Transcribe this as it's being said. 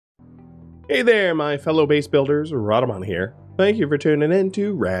Hey there, my fellow base builders, Rhadamant here. Thank you for tuning in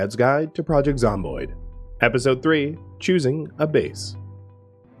to Rad's Guide to Project Zomboid. Episode 3, Choosing a Base.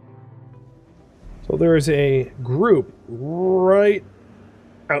 So there is a group right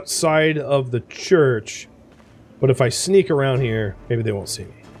outside of the church, but if I sneak around here, maybe they won't see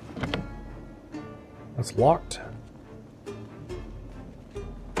me. That's locked.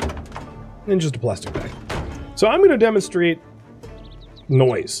 And just a plastic bag. So I'm going to demonstrate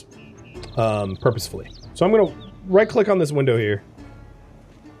noise purposefully. So I'm going to right click on this window here.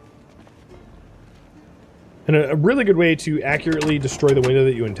 And a really good way to accurately destroy the window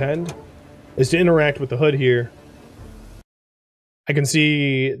that you intend is to interact with the hood here. I can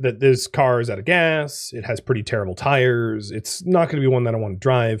see that this car is out of gas. It has pretty terrible tires. It's not going to be one that I want to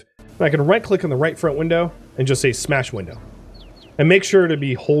drive. And I can right click on the right front window and just say smash window. And make sure to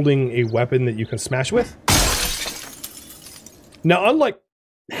be holding a weapon that you can smash with. Now, unlike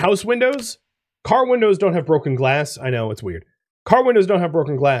house windows, car windows don't have broken glass. I know, it's weird. Car windows don't have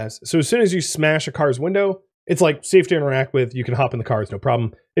broken glass. So as soon as you smash a car's window, it's like safe to interact with. You can hop in the car, it's no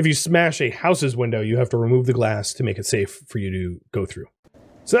problem. If you smash a house's window, you have to remove the glass to make it safe for you to go through.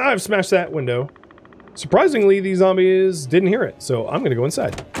 So now I've smashed that window. Surprisingly, these zombies didn't hear it, so I'm going to go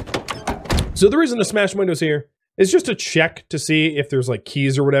inside. So the reason to smash windows here is just to check to see if there's like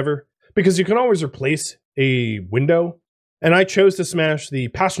keys or whatever, because you can always replace a window. And I chose to smash the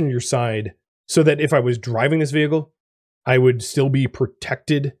passenger side so that if I was driving this vehicle, I would still be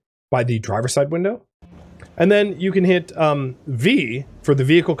protected by the driver's side window. And then you can hit V for the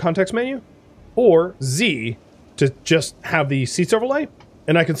vehicle context menu, or Z to just have the seats overlay.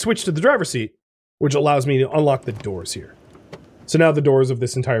 And I can switch to the driver's seat, which allows me to unlock the doors here. So now the doors of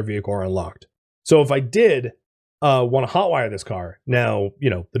this entire vehicle are unlocked. So if I did want to hotwire this car, now, you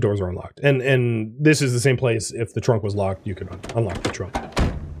know, the doors are unlocked. And this is the same place. If the trunk was locked, you could unlock the trunk.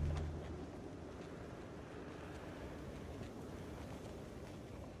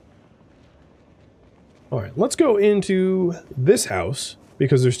 All right, let's go into this house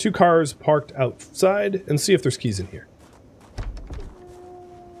because there's two cars parked outside and see if there's keys in here.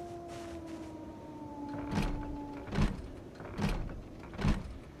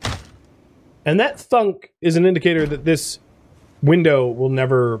 And that thunk is an indicator that this window will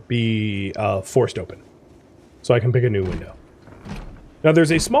never be forced open. So I can pick a new window. Now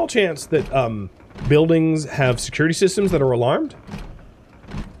there's a small chance that buildings have security systems that are alarmed.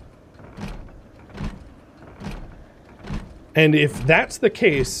 And if that's the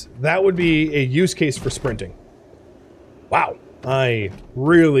case, that would be a use case for sprinting. Wow, I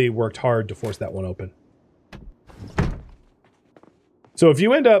really worked hard to force that one open. So if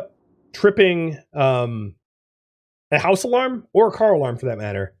you end up tripping a house alarm or a car alarm for that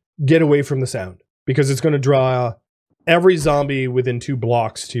matter, get away from the sound because it's going to draw every zombie within 2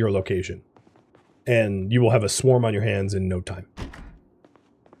 blocks to your location. And you will have a swarm on your hands in no time.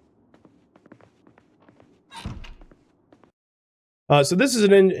 So this is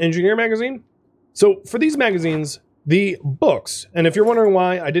an engineer magazine. So for these magazines, the books, and if you're wondering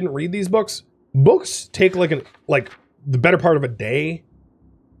why I didn't read these books, books take like the better part of a day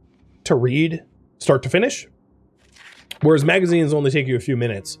to read, start to finish, whereas magazines only take you a few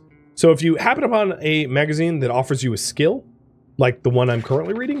minutes. So if you happen upon a magazine that offers you a skill, like the one I'm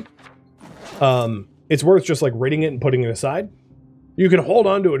currently reading, it's worth just like reading it and putting it aside. You can hold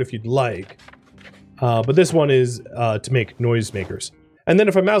on to it if you'd like. But this one is to make noise makers. And then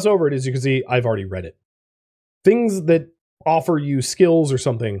if I mouse over it, as you can see, I've already read it. Things that offer you skills or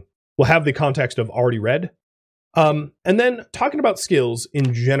something will have the context of already read. And then talking about skills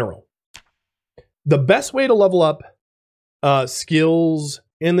in general. The best way to level up skills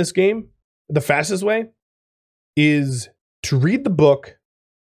in this game, the fastest way, is to read the book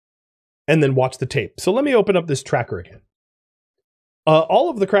and then watch the tape. So let me open up this tracker again. All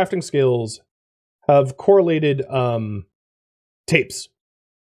of the crafting skills have correlated tapes.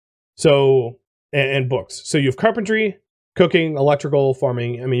 So, and books. So you have carpentry, cooking, electrical,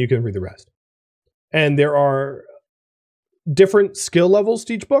 farming. I mean, you can read the rest. And there are different skill levels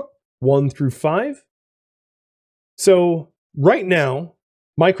to each book, 1 through 5. So right now,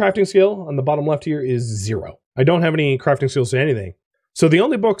 my crafting skill on the bottom left here is 0. I don't have any crafting skills to anything. So the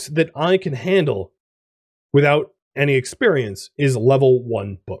only books that I can handle without any experience is level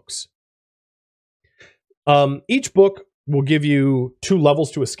 1 books. Each book will give you 2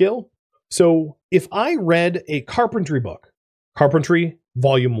 levels to a skill. So if I read a carpentry book, Carpentry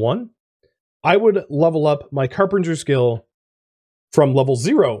Volume 1, I would level up my carpentry skill from level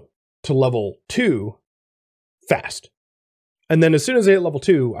 0 to level 2 fast. And then as soon as I hit level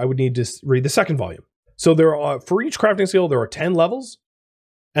 2, I would need to read the second volume. So there are, for each crafting skill, there are 10 levels.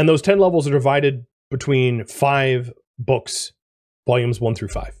 And those 10 levels are divided between 5 books, volumes 1 through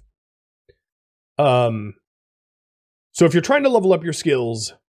 5. So if you're trying to level up your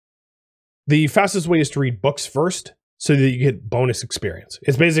skills, the fastest way is to read books first so that you get bonus experience.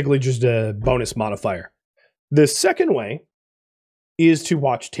 It's basically just a bonus modifier. The second way is to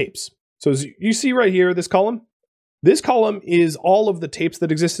watch tapes. So as you see right here, this column is all of the tapes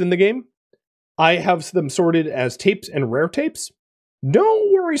that exist in the game. I have them sorted as tapes and rare tapes.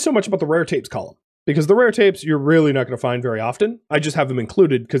 Don't worry so much about the rare tapes column, because the rare tapes you're really not going to find very often. I just have them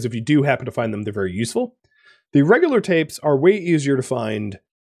included because if you do happen to find them, they're very useful. The regular tapes are way easier to find,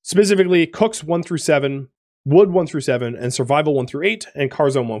 specifically Cooks 1 through 7, Wood 1 through 7, and Survival 1 through 8, and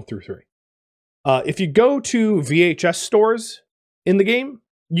Carzone 1 through 3. If you go to VHS stores in the game,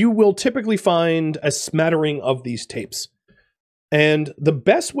 you will typically find a smattering of these tapes. And the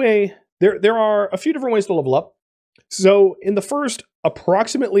best way, there are a few different ways to level up. So in the first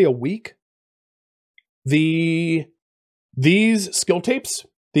approximately a week, these skill tapes,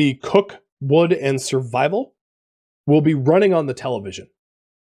 the Cook, Wood, and Survival, will be running on the television.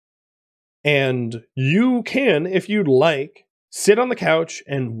 And you can, if you'd like, sit on the couch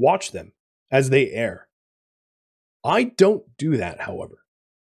and watch them as they air. I don't do that, however,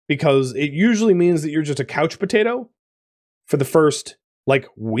 because it usually means that you're just a couch potato for the first,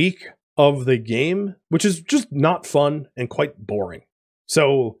 week of the game, which is just not fun and quite boring.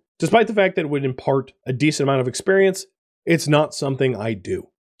 So, despite the fact that it would impart a decent amount of experience, it's not something I do.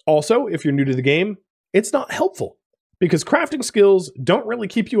 Also, if you're new to the game, it's not helpful, because crafting skills don't really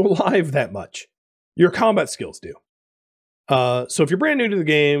keep you alive that much. Your combat skills do. So if you're brand new to the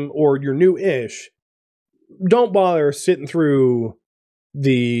game, or you're new-ish, don't bother sitting through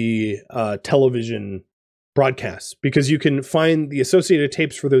the television broadcasts, because you can find the associated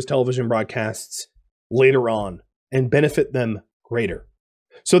tapes for those television broadcasts later on and benefit them greater.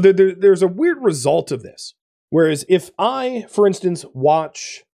 So there's a weird result of this. Whereas if I, for instance,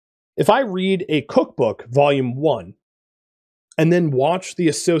 if I read a cookbook, volume 1, and then watch the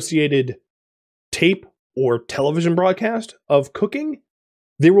associated tape or television broadcast of cooking,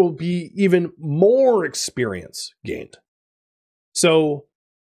 there will be even more experience gained. So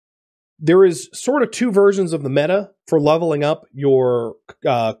there is sort of 2 versions of the meta for leveling up your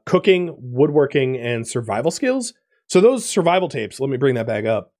cooking, woodworking, and survival skills. So those survival tapes, let me bring that back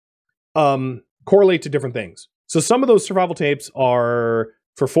up, correlate to different things. So some of those survival tapes are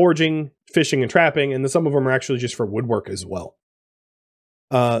for foraging, fishing, and trapping, and then some of them are actually just for woodwork as well.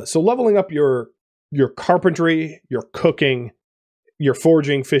 So leveling up your carpentry, your cooking, your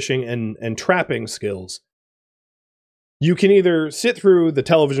foraging, fishing, and trapping skills, you can either sit through the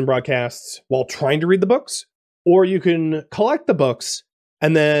television broadcasts while trying to read the books, or you can collect the books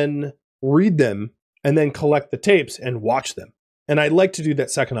and then read them and then collect the tapes and watch them. And I like to do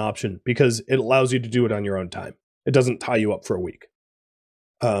that second option because it allows you to do it on your own time. It doesn't tie you up for a week.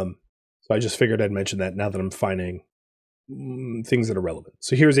 So I just figured I'd mention that now that I'm finding things that are relevant.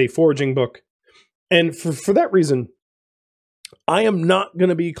 So here's a foraging book. And for that reason, I am not going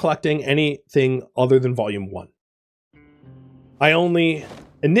to be collecting anything other than volume 1. I only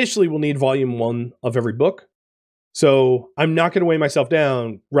initially will need volume 1 of every book. So I'm not going to weigh myself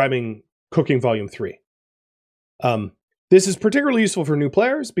down grabbing cooking volume 3. This is particularly useful for new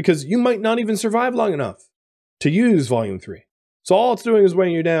players because you might not even survive long enough to use volume 3. So all it's doing is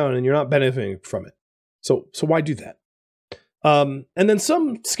weighing you down and you're not benefiting from it. So why do that? And then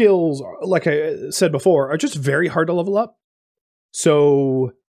some skills, like I said before, are just very hard to level up.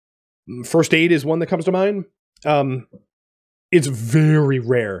 So first aid is one that comes to mind. It's very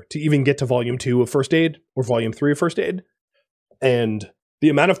rare to even get to volume 2 of first aid or volume 3 of first aid. And the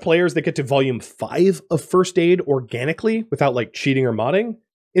amount of players that get to volume 5 of first aid organically without cheating or modding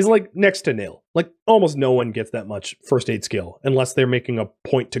is next to nil. Almost no one gets that much first aid skill unless they're making a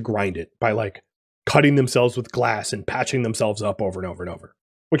point to grind it by cutting themselves with glass and patching themselves up over and over and over,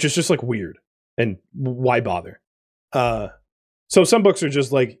 which is just weird. And why bother? So some books are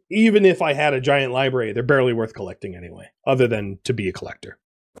just even if I had a giant library, they're barely worth collecting anyway, other than to be a collector.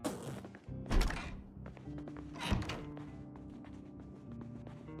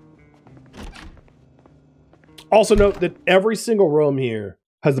 Also note that every single room here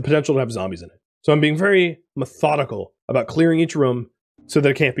has the potential to have zombies in it. So I'm being very methodical about clearing each room so that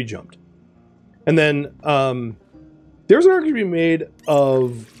it can't be jumped. And then there's an argument to be made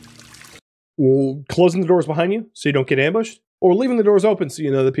of closing the doors behind you so you don't get ambushed, or leaving the doors open so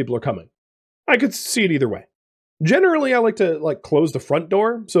you know that people are coming. I could see it either way. Generally, I like to close the front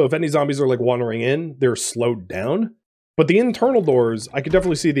door, so if any zombies are wandering in, they're slowed down. But the internal doors, I could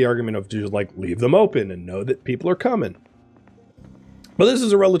definitely see the argument of just leave them open and know that people are coming. But this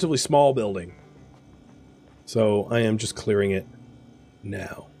is a relatively small building. So I am just clearing it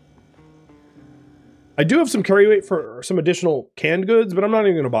now. I do have some carry weight for some additional canned goods, but I'm not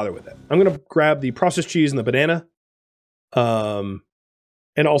even going to bother with it. I'm going to grab the processed cheese and the banana. And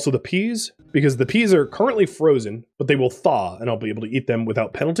also the peas, because the peas are currently frozen, but they will thaw, and I'll be able to eat them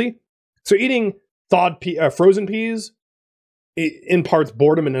without penalty. So eating thawed frozen peas imparts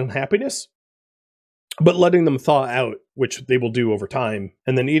boredom and unhappiness, but letting them thaw out, which they will do over time,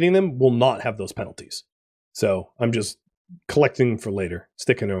 and then eating them will not have those penalties. So I'm just collecting for later,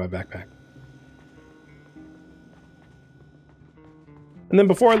 sticking in my backpack. And then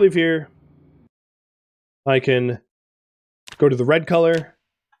before I leave here, I can go to the red color,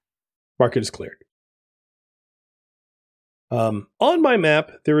 mark it as cleared. On my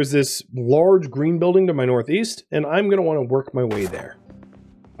map, there is this large green building to my northeast, and I'm going to want to work my way there.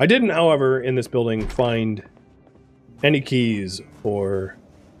 I didn't, however, in this building find any keys or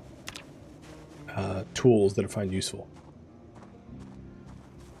tools that I find useful.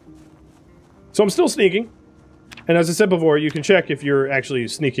 So I'm still sneaking. And as I said before, you can check if you're actually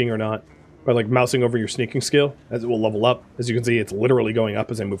sneaking or not by like mousing over your sneaking skill, as it will level up. As you can see, it's literally going up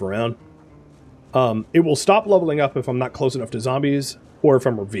as I move around. It will stop leveling up if I'm not close enough to zombies or if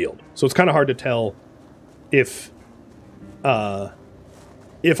I'm revealed. So it's kind of hard to tell if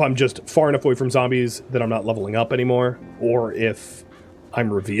I'm just far enough away from zombies that I'm not leveling up anymore, or if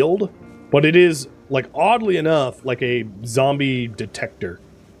I'm revealed. But it is, like, oddly enough, like a zombie detector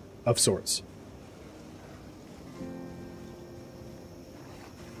of sorts.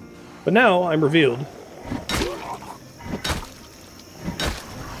 But now I'm revealed.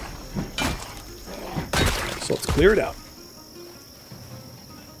 So let's clear it out.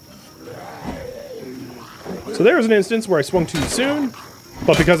 So there's an instance where I swung too soon,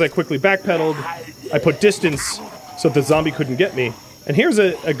 but because I quickly backpedaled, I put distance so the zombie couldn't get me. And here's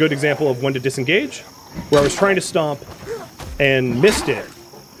a good example of when to disengage, where I was trying to stomp and missed it.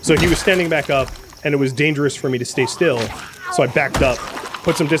 So he was standing back up, and it was dangerous for me to stay still, so I backed up,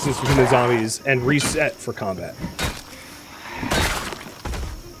 put some distance between the zombies, and reset for combat.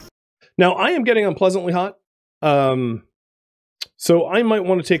 Now, I am getting unpleasantly hot, so I might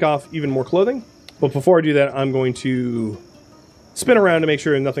want to take off even more clothing, but before I do that, I'm going to spin around to make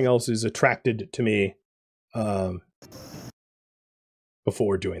sure nothing else is attracted to me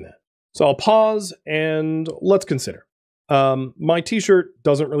before doing that. So I'll pause, and let's consider. My t-shirt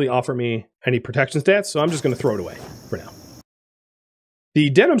doesn't really offer me any protection stats, so I'm just going to throw it away for now.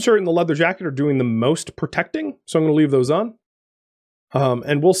 The denim shirt and the leather jacket are doing the most protecting, so I'm going to leave those on.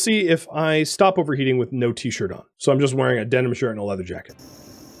 And we'll see if I stop overheating with no t-shirt on. So I'm just wearing a denim shirt and a leather jacket.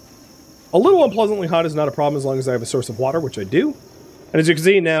 A little unpleasantly hot is not a problem as long as I have a source of water, which I do. And as you can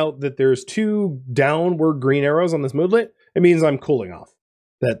see now that there's 2 downward green arrows on this moodlet, it means I'm cooling off.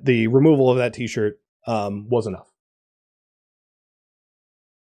 That the removal of that t-shirt was enough.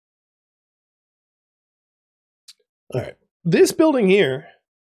 All right. This building here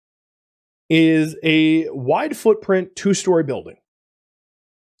is a wide footprint 2-story building.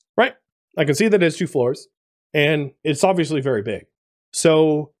 Right? I can see that it has 2 floors, and it's obviously very big.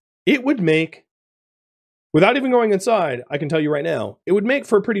 So it would make, without even going inside, I can tell you right now, it would make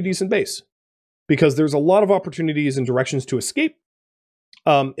for a pretty decent base. Because there's a lot of opportunities and directions to escape.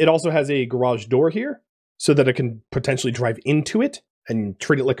 It also has a garage door here, so that I can potentially drive into it and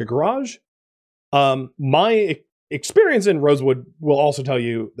treat it like a garage. My experience in Rosewood will also tell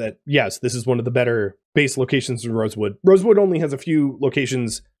you that, yes, this is one of the better base locations in Rosewood. Rosewood only has a few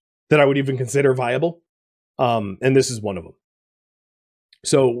locations that I would even consider viable, and this is one of them.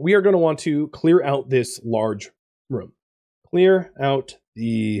 So we are going to want to clear out this large room. Clear out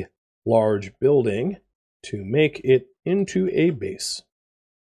the large building to make it into a base.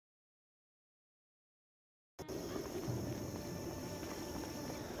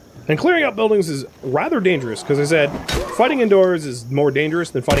 And clearing out buildings is rather dangerous, because I said fighting indoors is more dangerous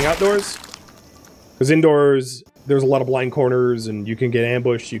than fighting outdoors. Because indoors, there's a lot of blind corners, and you can get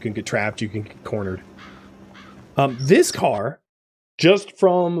ambushed, you can get trapped, you can get cornered. This car, just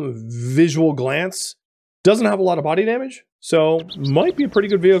from visual glance, doesn't have a lot of body damage, so might be a pretty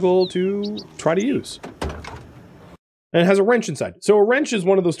good vehicle to try to use. And it has a wrench inside. So a wrench is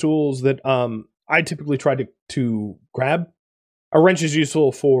one of those tools that I typically try to grab. A wrench is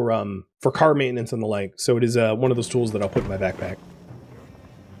useful for car maintenance and the like, so it is one of those tools that I'll put in my backpack.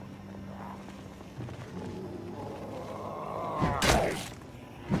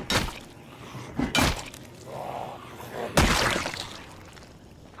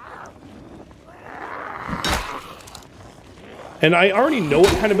 And I already know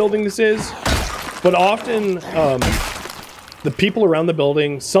what kind of building this is, but often the people around the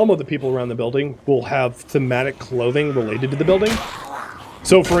building, some of the people around the building will have thematic clothing related to the building.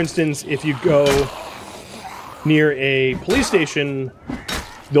 So, for instance, if you go near a police station,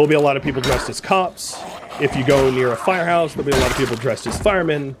 there'll be a lot of people dressed as cops. If you go near a firehouse, there'll be a lot of people dressed as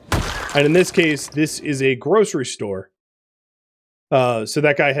firemen. And in this case, this is a grocery store. So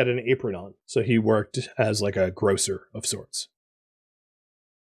that guy had an apron on. So he worked as like a grocer of sorts.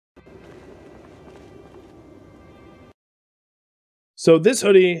 So this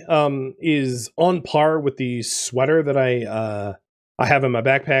hoodie is on par with the sweater that I have in my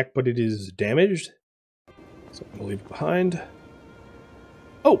backpack, but it is damaged. So I'm going to leave it behind.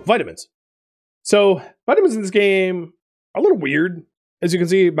 Oh, vitamins. So vitamins in this game are a little weird. As you can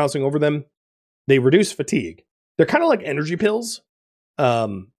see, bouncing over them, they reduce fatigue. They're kind of like energy pills.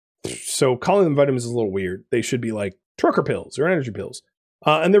 So calling them vitamins is a little weird. They should be like trucker pills or energy pills.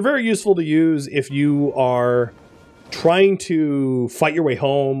 And they're very useful to use if you are trying to fight your way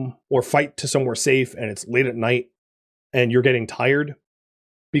home or fight to somewhere safe and it's late at night and you're getting tired,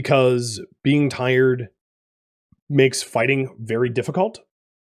 because being tired makes fighting very difficult.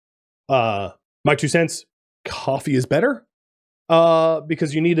 My 2 cents, coffee is better,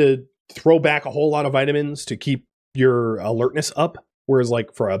 because you need to throw back a whole lot of vitamins to keep your alertness up. Whereas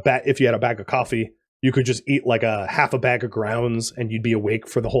like for if you had a bag of coffee, you could just eat like a half a bag of grounds and you'd be awake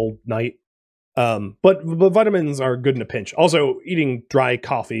for the whole night. But vitamins are good in a pinch. Also, eating dry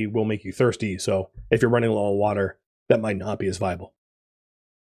coffee will make you thirsty. So if you're running low on water, that might not be as viable.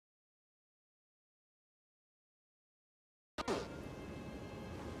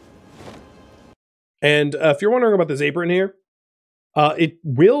 And if you're wondering about this apron here, it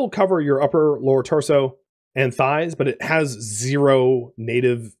will cover your upper, lower torso and thighs, but it has 0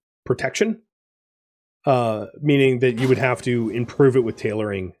 native protection, meaning that you would have to improve it with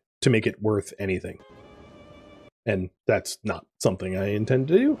tailoring to make it worth anything. And that's not something I intend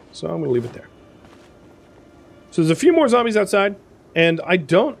to do, so I'm going to leave it there. So there's a few more zombies outside, and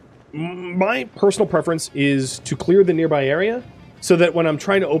my personal preference is to clear the nearby area so that when I'm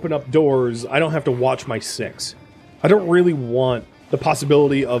trying to open up doors, I don't have to watch my 6. I don't really want the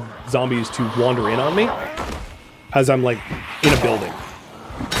possibility of zombies to wander in on me as I'm like in a building.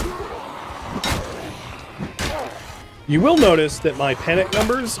 You will notice that my panic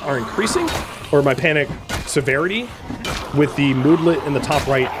numbers are increasing, or my panic severity, with the moodlet in the top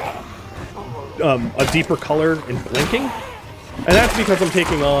right a deeper color and blinking. And that's because I'm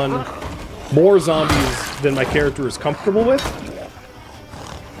taking on more zombies than my character is comfortable with.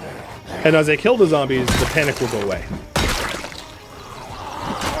 And as I kill the zombies, the panic will go away.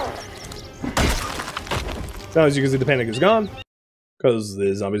 Now, as you can see, the panic is gone because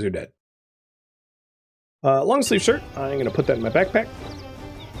the zombies are dead. Long sleeve shirt. I'm going to put that in my backpack.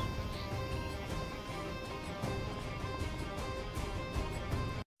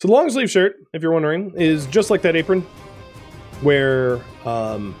 So the long sleeve shirt, if you're wondering, is just like that apron, where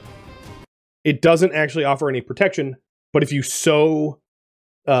it doesn't actually offer any protection, but if you sew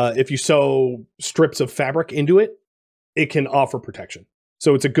strips of fabric into it, it can offer protection.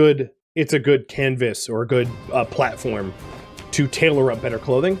 So it's a good canvas or a good platform to tailor up better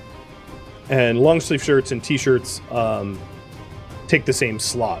clothing. And long sleeve shirts and t-shirts take the same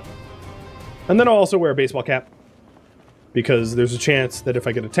slot. And then I'll also wear a baseball cap, because there's a chance that if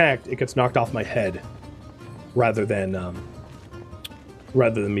I get attacked, it gets knocked off my head rather than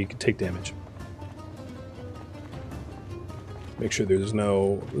me take damage. Make sure there's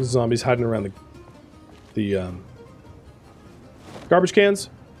no zombies hiding around the garbage cans.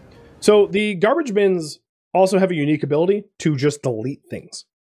 So the garbage bins also have a unique ability to just delete things.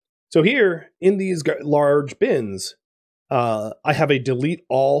 So here, in these large bins, I have a delete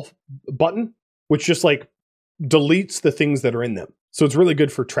all button, which just like deletes the things that are in them. So it's really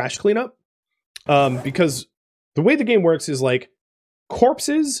good for trash cleanup, because the way the game works is like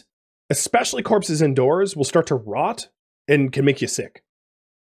corpses, especially corpses indoors, will start to rot and can make you sick.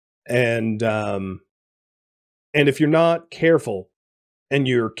 And if you're not careful and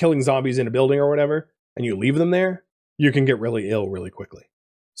you're killing zombies in a building or whatever, and you leave them there, you can get really ill really quickly.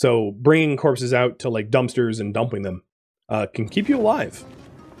 So bringing corpses out to like dumpsters and dumping them can keep you alive.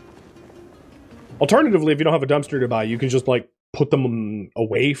 Alternatively, if you don't have a dumpster to buy, you can just like put them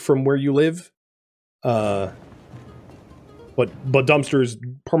away from where you live. But dumpsters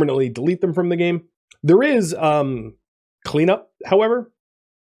permanently delete them from the game. There is cleanup, however.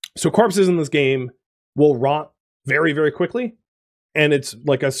 So corpses in this game will rot very, very quickly. And it's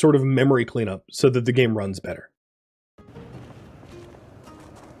like a sort of memory cleanup so that the game runs better.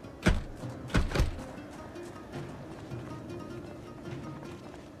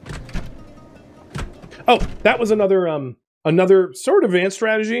 Oh, that was another another sort of advanced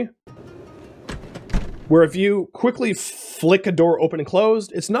strategy where if you quickly flick a door open and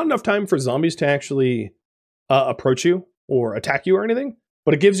closed, it's not enough time for zombies to actually approach you or attack you or anything,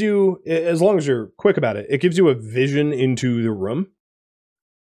 but it gives you, as long as you're quick about it, it gives you a vision into the room.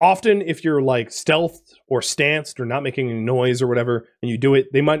 Often if you're like stealthed or stanced or not making any noise or whatever, and you do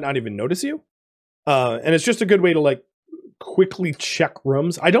it, they might not even notice you. And it's just a good way to like quickly check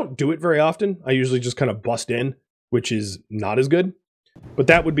rooms. I don't do it very often. I usually just kind of bust in, which is not as good, but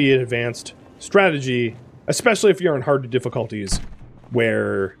that would be an advanced strategy, especially if you're on hard difficulties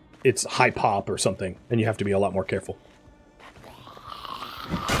where it's high pop or something and you have to be a lot more careful.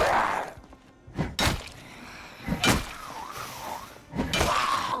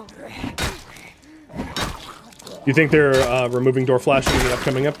 You think they're removing door flashing in the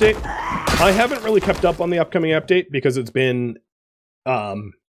upcoming update? I haven't really kept up on the upcoming update because it's been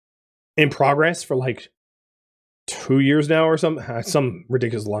in progress for like 2 years now or some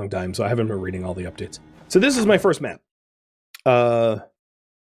ridiculous long time, so I haven't been reading all the updates. So this is my first map. The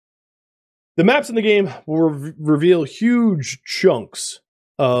maps in the game will reveal huge chunks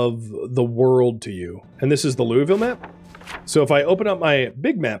of the world to you, and this is the Louisville map. So if I open up my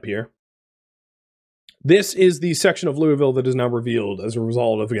big map here, this is the section of Louisville that is now revealed as a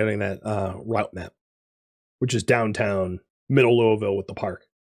result of getting that route map, which is downtown, middle Louisville with the park.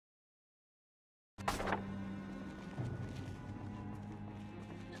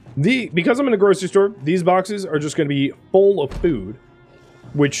 Because I'm in a grocery store, these boxes are just going to be full of food,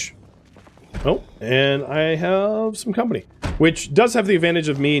 which, oh, and I have some company, which does have the advantage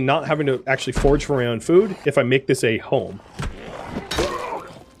of me not having to actually forage for my own food if I make this a home.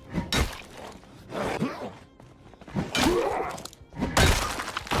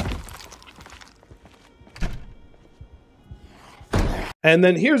 And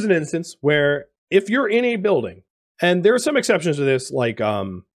then here's an instance where if you're in a building, and there are some exceptions to this, like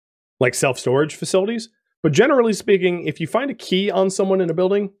self-storage facilities, but generally speaking, if you find a key on someone in a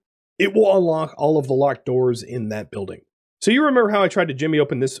building, it will unlock all of the locked doors in that building. So you remember how I tried to jimmy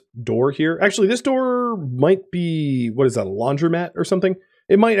open this door here? Actually, this door might be, what is that, a laundromat or something?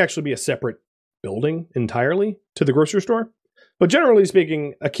 It might actually be a separate building entirely to the grocery store. But generally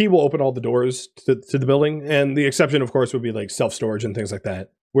speaking, a key will open all the doors to the building, and the exception, of course, would be like self-storage and things like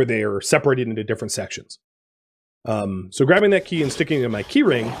that, where they are separated into different sections. So grabbing that key and sticking it in my key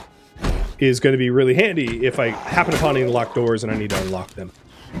ring is going to be really handy if I happen upon any locked doors and I need to unlock them.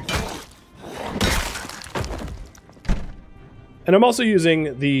 And I'm also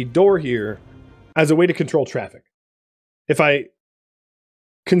using the door here as a way to control traffic. If I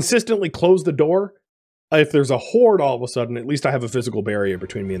consistently close the door, if there's a horde all of a sudden, at least I have a physical barrier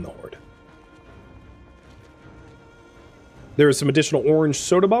between me and the horde. There are some additional orange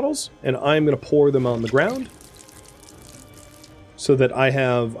soda bottles, and I'm going to pour them on the ground so that I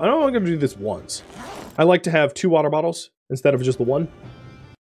have... I don't want to do this once. I like to have 2 water bottles instead of just the one,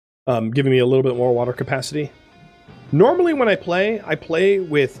 giving me a little bit more water capacity. Normally when I play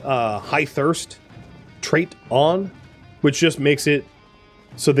with high thirst trait on, which just makes it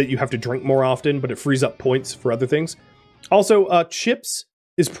so that you have to drink more often, but it frees up points for other things. Also, chips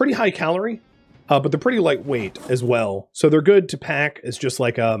is pretty high calorie, but they're pretty lightweight as well. So they're good to pack as just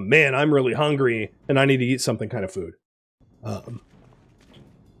like, man, I'm really hungry and I need to eat something kind of food.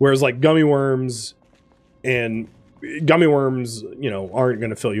 Whereas like gummy worms, you know, aren't going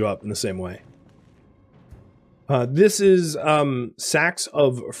to fill you up in the same way. This is sacks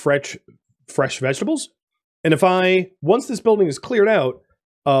of fresh vegetables. And once this building is cleared out,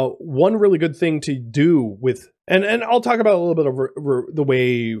 one really good thing to do with, and I'll talk about a little bit of the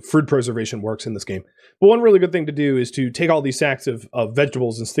way food preservation works in this game, but one really good thing to do is to take all these sacks of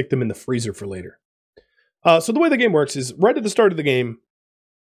vegetables and stick them in the freezer for later. So the way the game works is right at the start of the game,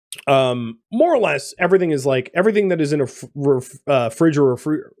 more or less everything is like, everything that is in a freezer or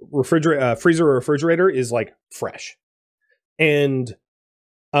refrigerator is like fresh. And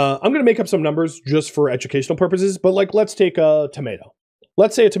I'm going to make up some numbers just for educational purposes, but like, let's take a tomato.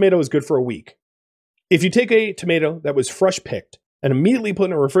 Let's say a tomato is good for a week. If you take a tomato that was fresh picked and immediately put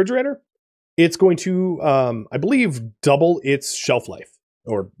in a refrigerator, it's going to, I believe, double its shelf life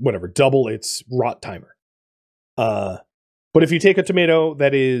or whatever, double its rot timer. But if you take a tomato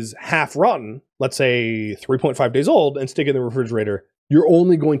that is half rotten, let's say 3.5 days old, and stick it in the refrigerator, you're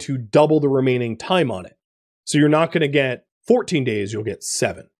only going to double the remaining time on it. So you're not going to get 14 days, you'll get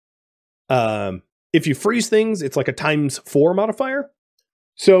 7. If you freeze things, it's like a ×4 modifier.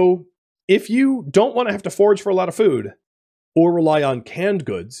 So if you don't want to have to forage for a lot of food or rely on canned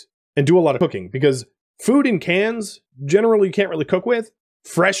goods and do a lot of cooking, because food in cans generally you can't really cook with,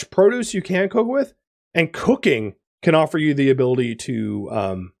 fresh produce you can cook with, and cooking can offer you the ability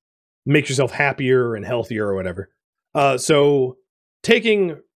to make yourself happier and healthier or whatever. So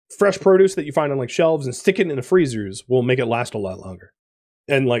taking fresh produce that you find on like shelves and sticking it in the freezers will make it last a lot longer.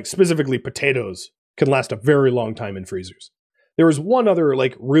 And like specifically potatoes can last a very long time in freezers. There was one other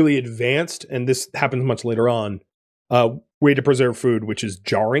like really advanced, and this happens much later on, way to preserve food, which is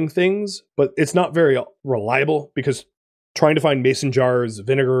jarring things, but it's not very reliable because trying to find mason jars,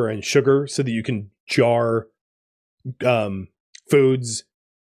 vinegar, and sugar so that you can jar foods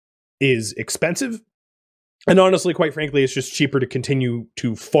is expensive. And honestly, quite frankly, it's just cheaper to continue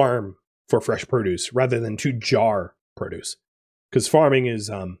to farm for fresh produce rather than to jar produce, because farming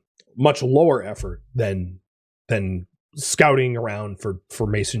is much lower effort than scouting around for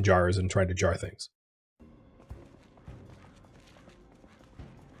mason jars and trying to jar things.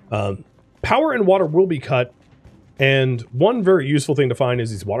 Power and water will be cut, and one very useful thing to find is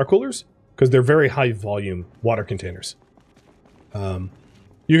these water coolers, because they're very high volume water containers.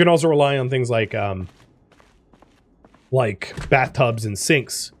 You can also rely on things like bathtubs and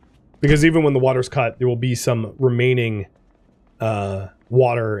sinks, because even when the water's cut, there will be some remaining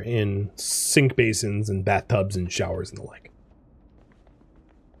water in sink basins and bathtubs and showers and the like.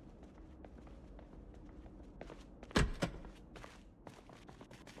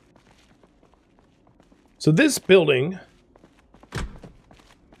 So this building,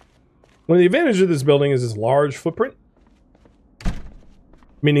 one of the advantages of this building is its large footprint,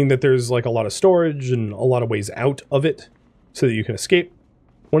 meaning that there's like a lot of storage and a lot of ways out of it so that you can escape.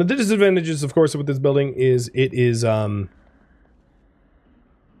 One of the disadvantages, of course, with this building is it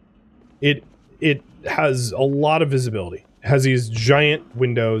has a lot of visibility. It has these giant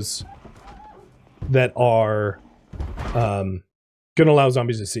windows that are going to allow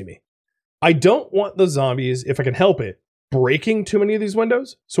zombies to see me. I don't want the zombies, if I can help it, breaking too many of these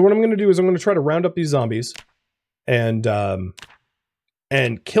windows. So what I'm going to do is I'm going to try to round up these zombies and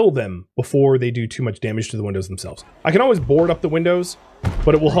kill them before they do too much damage to the windows themselves. I can always board up the windows,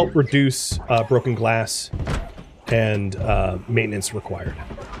 but it will help reduce broken glass and maintenance required.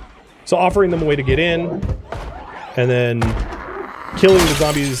 So offering them a way to get in, and then killing the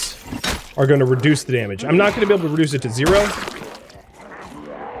zombies are going to reduce the damage. I'm not going to be able to reduce it to 0,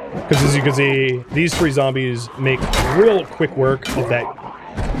 because as you can see, these 3 zombies make real quick work of that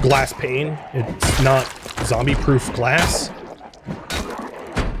glass pane. It's not zombie-proof glass,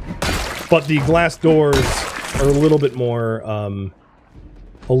 but the glass doors are a little bit more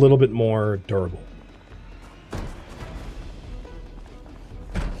durable.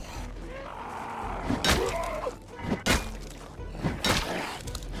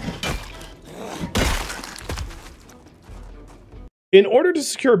 In order to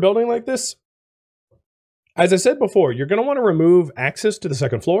secure a building like this, as I said before, you're going to want to remove access to the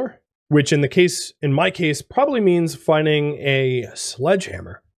second floor, which in my case, probably means finding a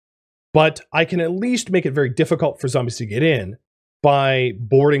sledgehammer. But I can at least make it very difficult for zombies to get in by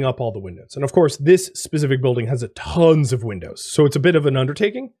boarding up all the windows. And of course, this specific building has tons of windows, so it's a bit of an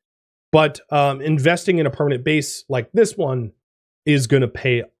undertaking. But investing in a permanent base like this one is going to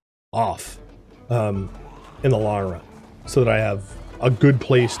pay off in the long run, so that I have a good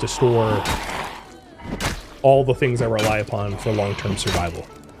place to store all the things I rely upon for long-term survival.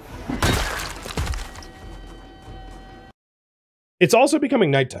 It's also becoming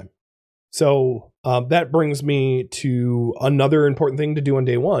nighttime. So that brings me to another important thing to do on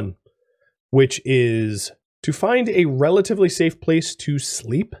day 1, which is to find a relatively safe place to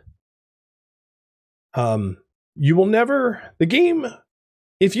sleep. You will never... The game,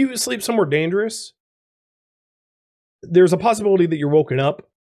 if you sleep somewhere dangerous, there's a possibility that you're woken up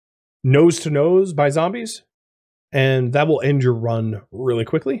nose to nose by zombies, and that will end your run really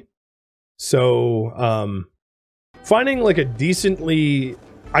quickly. So finding like a decently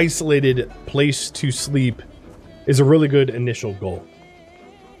isolated place to sleep is a really good initial goal.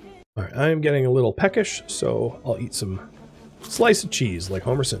 All right, I am getting a little peckish, so I'll eat some slice of cheese like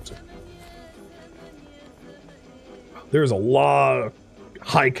Homer Simpson. There's a lot of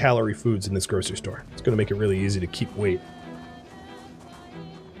high-calorie foods in this grocery store. It's going to make it really easy to keep weight.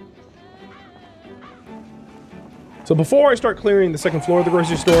 So before I start clearing the second floor of the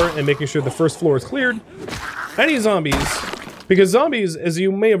grocery store and making sure the first floor is cleared, any zombies, because zombies, as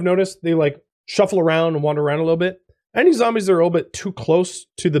you may have noticed, they like shuffle around and wander around a little bit. Any zombies that are a little bit too close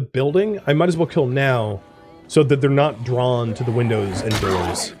to the building, I might as well kill now so that they're not drawn to the windows and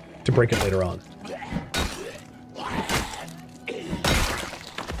doors to break it later on.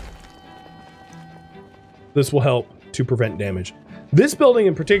 This will help to prevent damage. This building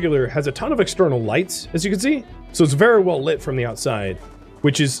in particular has a ton of external lights, as you can see, so it's very well lit from the outside,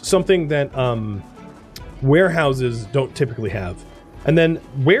 which is something that warehouses don't typically have. And then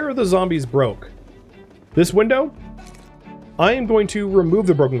where the zombies broke, this window, I am going to remove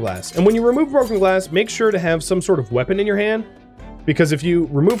the broken glass. And when you remove broken glass, make sure to have some sort of weapon in your hand, because if you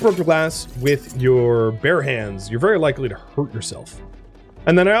remove broken glass with your bare hands, you're very likely to hurt yourself.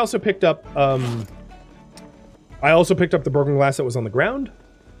 And then I also picked up the broken glass that was on the ground,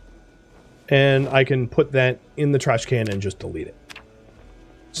 and I can put that in the trash can and just delete it.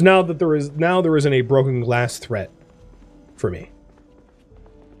 So now that there isn't a broken glass threat for me.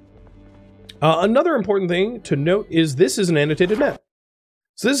 Another important thing to note is this is an annotated map.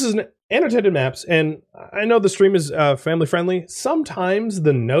 So this is an annotated maps, and I know the stream is family friendly. Sometimes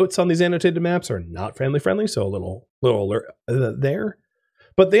the notes on these annotated maps are not family friendly, so a little alert there.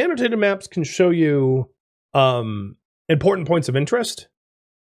 But the annotated maps can show you important points of interest.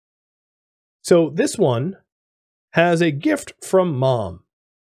 So this one has a gift from Mom.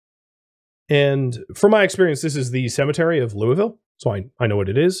 And from my experience, this is the cemetery of Louisville, so I know what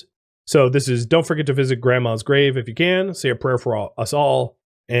it is. So this is, don't forget to visit Grandma's grave if you can, say a prayer for us all,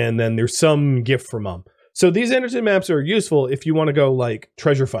 and then there's some gift for Mom. So these annotated maps are useful if you want to go like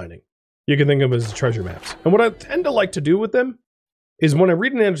treasure finding. You can think of them as treasure maps. And what I tend to like to do with them is when I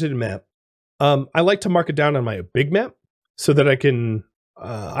read an annotated map, I like to mark it down on my big map so that I can,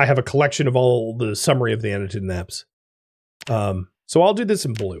 I have a collection of all the summary of the annotated maps. So I'll do this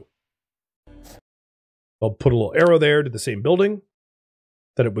in blue. I'll put a little arrow there to the same building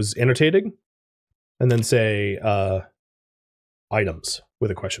that it was annotating, and then say items with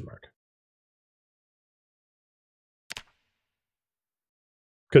a question mark.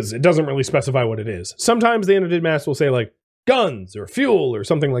 Because it doesn't really specify what it is. Sometimes the annotated maps will say like guns or fuel or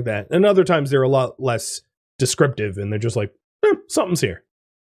something like that. And other times they're a lot less descriptive and they're just like, something's here.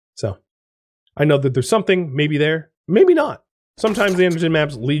 So I know that there's something maybe there, maybe not. Sometimes the annotated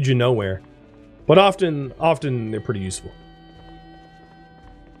maps lead you nowhere, but often they're pretty useful.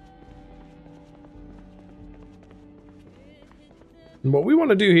 And what we want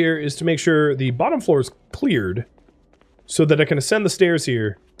to do here is to make sure the bottom floor is cleared so that I can ascend the stairs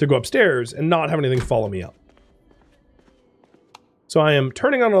here to go upstairs and not have anything follow me up. So I am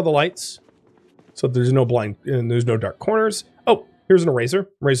turning on all the lights so there's no blind and there's no dark corners. Oh, here's an eraser.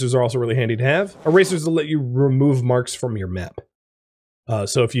 Erasers are also really handy to have. Erasers will let you remove marks from your map.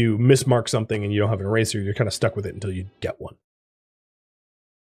 So if you mismark something and you don't have an eraser, you're kind of stuck with it until you get one.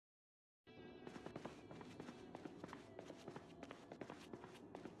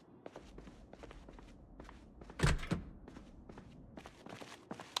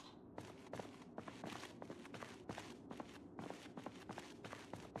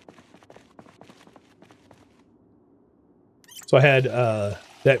 So I had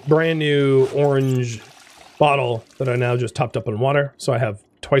that brand new orange bottle that I now just topped up in water. So I have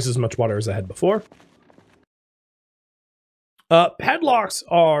twice as much water as I had before. Padlocks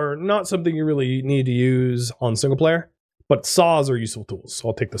are not something you really need to use on single player, but saws are useful tools. So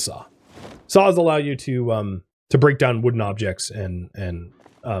I'll take the saw. Saws allow you to break down wooden objects and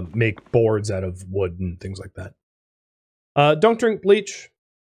make boards out of wood and things like that. Don't drink bleach.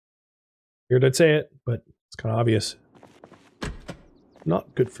 Weird I'd say it, but it's kind of obvious.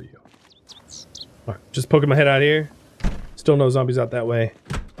 Not good for you. All right, just poking my head out here. Still no zombies out that way.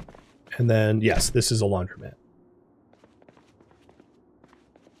 And then, yes, this is a laundromat.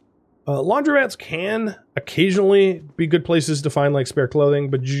 Laundromats can occasionally be good places to find like spare clothing,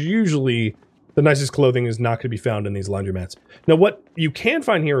 but usually the nicest clothing is not going to be found in these laundromats. Now, what you can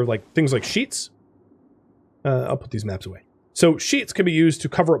find here are like things like sheets. I'll put these maps away. So sheets can be used to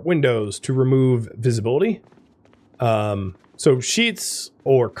cover up windows to remove visibility. So sheets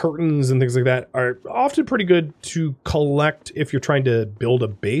or curtains and things like that are often pretty good to collect if you're trying to build a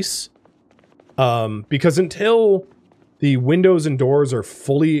base. Because until the windows and doors are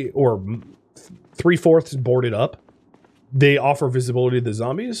fully or 3/4 boarded up, they offer visibility to the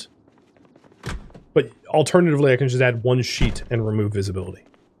zombies. But alternatively, I can just add one sheet and remove visibility.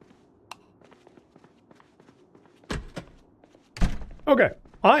 Okay,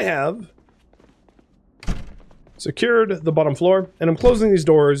 I have secured the bottom floor, and I'm closing these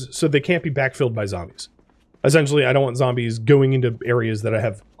doors so they can't be backfilled by zombies. Essentially, I don't want zombies going into areas that I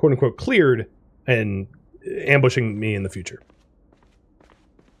have quote-unquote cleared and ambushing me in the future.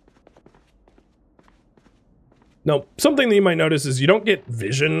 Now, something that you might notice is you don't get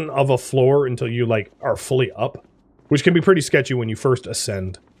vision of a floor until you like are fully up, which can be pretty sketchy when you first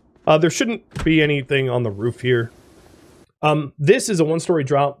ascend. There shouldn't be anything on the roof here. This is a one-story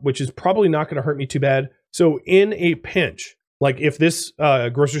drop, which is probably not going to hurt me too bad. So in a pinch, like if this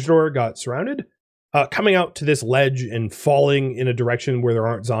grocery store got surrounded, coming out to this ledge and falling in a direction where there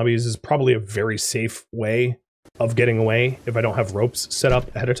aren't zombies is probably a very safe way of getting away if I don't have ropes set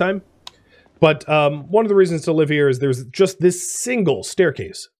up ahead of time. But one of the reasons to live here is there's just this single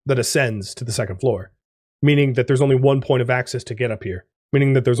staircase that ascends to the second floor, meaning that there's only one point of access to get up here,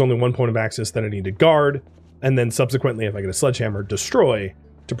 meaning that there's only one point of access that I need to guard, and then subsequently, if I get a sledgehammer, destroy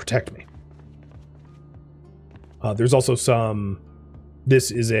to protect me. There's also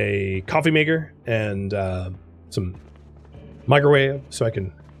this is a coffee maker and some microwave, so I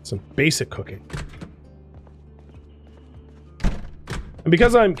can, some basic cooking. And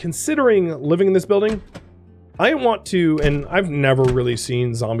because I'm considering living in this building, I want to, and I've never really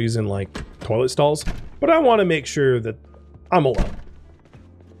seen zombies in like toilet stalls, but I want to make sure that I'm alone.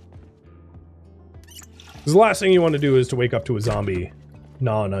 Because the last thing you want to do is to wake up to a zombie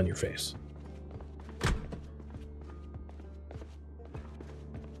gnawing on your face.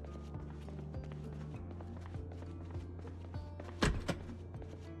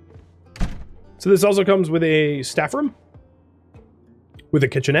 So this also comes with a staff room, with a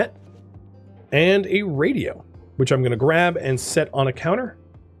kitchenette, and a radio, which I'm going to grab and set on a counter.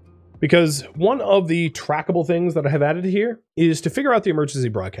 Because one of the trackable things that I have added here is to figure out the emergency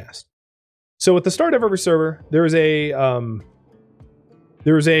broadcast. So at the start of every server, there is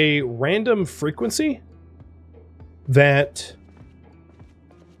a random frequency that...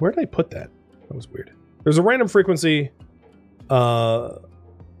 Where did I put that? That was weird. There's a random frequency on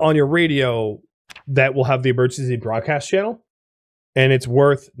your radio that will have the emergency broadcast channel. And it's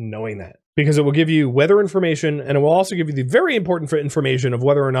worth knowing that because it will give you weather information, and it will also give you the very important information of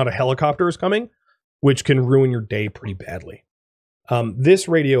whether or not a helicopter is coming, which can ruin your day pretty badly. This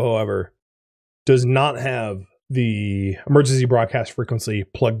radio, however, does not have the emergency broadcast frequency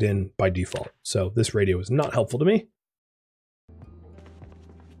plugged in by default. So this radio is not helpful to me.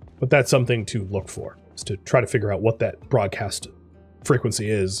 But that's something to look for, is to try to figure out what that broadcast frequency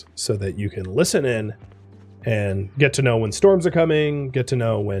is so that you can listen in and get to know when storms are coming, get to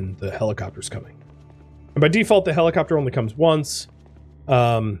know when the helicopter's coming. And by default, the helicopter only comes once.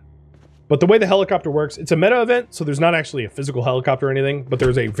 But the way the helicopter works, it's a meta event, so there's not actually a physical helicopter or anything, but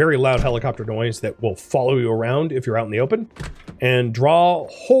there's a very loud helicopter noise that will follow you around if you're out in the open and draw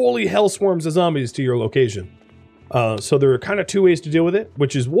holy hell swarms of zombies to your location. So there are kind of two ways to deal with it,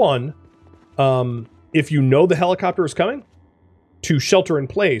 which is one, if you know the helicopter is coming, to shelter in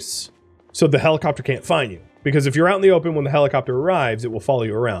place so the helicopter can't find you. Because if you're out in the open when the helicopter arrives, it will follow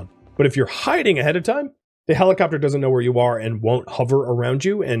you around. But if you're hiding ahead of time, the helicopter doesn't know where you are and won't hover around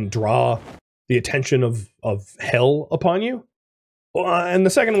you and draw the attention of hell upon you. And the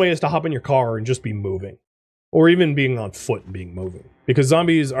second way is to hop in your car and just be moving. Or even being on foot and being moving. Because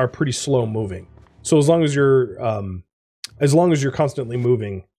zombies are pretty slow moving. So as long as you're constantly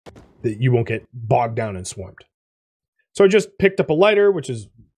moving, that you won't get bogged down and swarmed. So I just picked up a lighter, which is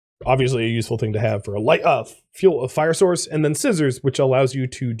obviously a useful thing to have for a fire source, and then scissors, which allows you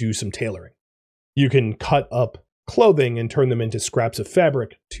to do some tailoring. You can cut up clothing and turn them into scraps of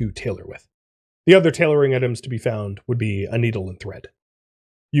fabric to tailor with. The other tailoring items to be found would be a needle and thread.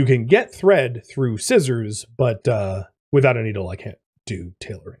 You can get thread through scissors, but without a needle, I can't do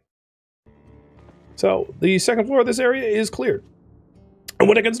tailoring. So the second floor of this area is cleared. And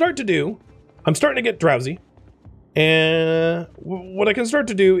what I can start to do, I'm starting to get drowsy. And what I can start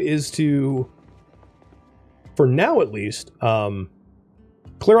to do is to, for now at least,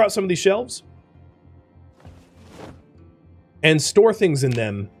 clear out some of these shelves and store things in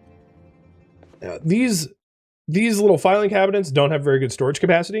them. These little filing cabinets don't have very good storage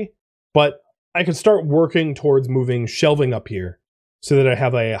capacity, but I can start working towards moving shelving up here so that I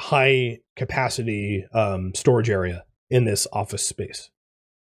have a high capacity storage area in this office space.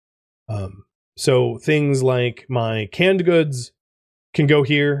 So things like my canned goods can go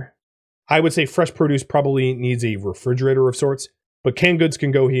here. I would say fresh produce probably needs a refrigerator of sorts, but canned goods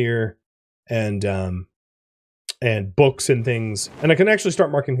can go here, and books and things. And I can actually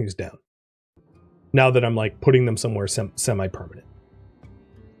start marking things down now that I'm like putting them somewhere semi-permanent.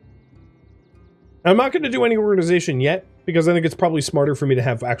 I'm not going to do any organization yet because I think it's probably smarter for me to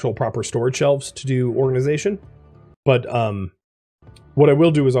have actual proper storage shelves to do organization. But what I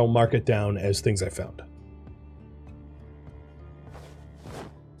will do is I'll mark it down as things I found.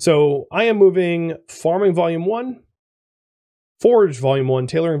 So I am moving Farming Volume 1, Forage Volume 1,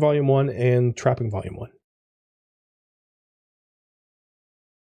 Tailoring Volume 1, and Trapping Volume 1.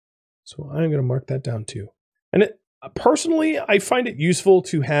 So I'm going to mark that down too. And personally, I find it useful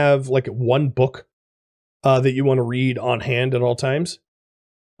to have like one book that you want to read on hand at all times.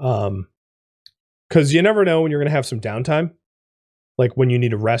 Because you never know when you're going to have some downtime. Like when you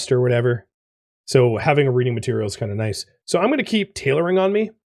need a rest or whatever. So having a reading material is kind of nice. So I'm going to keep tailoring on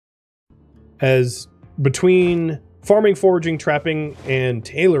me, as between farming, foraging, trapping, and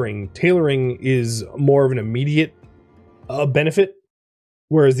tailoring. Tailoring is more of an immediate benefit,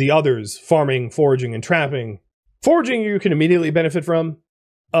 whereas the others, farming, foraging, and trapping, foraging you can immediately benefit from,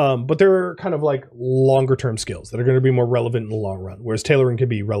 but they're kind of like longer term skills that are going to be more relevant in the long run, whereas tailoring can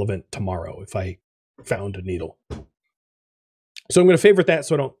be relevant tomorrow if I found a needle. So I'm going to favorite that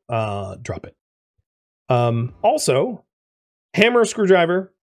so I don't drop it. Also, hammer,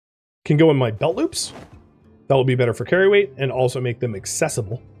 screwdriver can go in my belt loops. That will be better for carry weight and also make them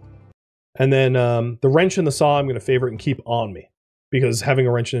accessible. And then the wrench and the saw I'm going to favorite and keep on me, because having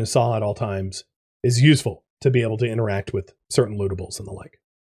a wrench and a saw at all times is useful to be able to interact with certain lootables and the like.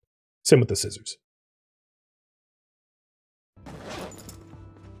 Same with the scissors.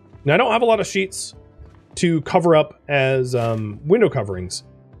 Now, I don't have a lot of sheets to cover up as window coverings,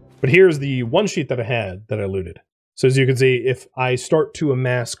 but here's the one sheet that I had that I looted. So as you can see, if I start to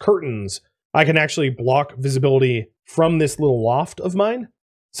amass curtains, I can actually block visibility from this little loft of mine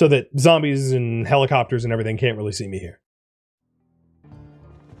so that zombies and helicopters and everything can't really see me here.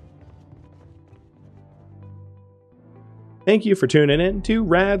 Thank you for tuning in to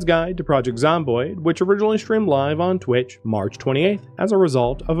Rad's Guide to Project Zomboid, which originally streamed live on Twitch March 28th as a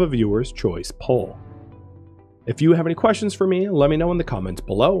result of a viewer's choice poll. If you have any questions for me, let me know in the comments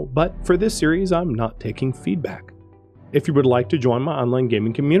below, but for this series, I'm not taking feedback. If you would like to join my online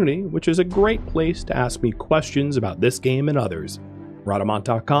gaming community, which is a great place to ask me questions about this game and others,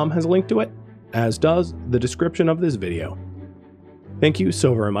 Rhadamant.com has a link to it, as does the description of this video. Thank you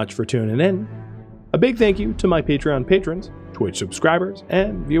so very much for tuning in. A big thank you to my Patreon patrons, Twitch subscribers,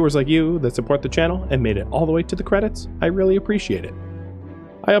 and viewers like you that support the channel and made it all the way to the credits. I really appreciate it.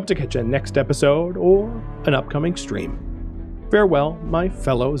 I hope to catch you next episode or an upcoming stream. Farewell, my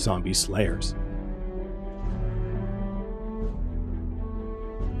fellow zombie slayers.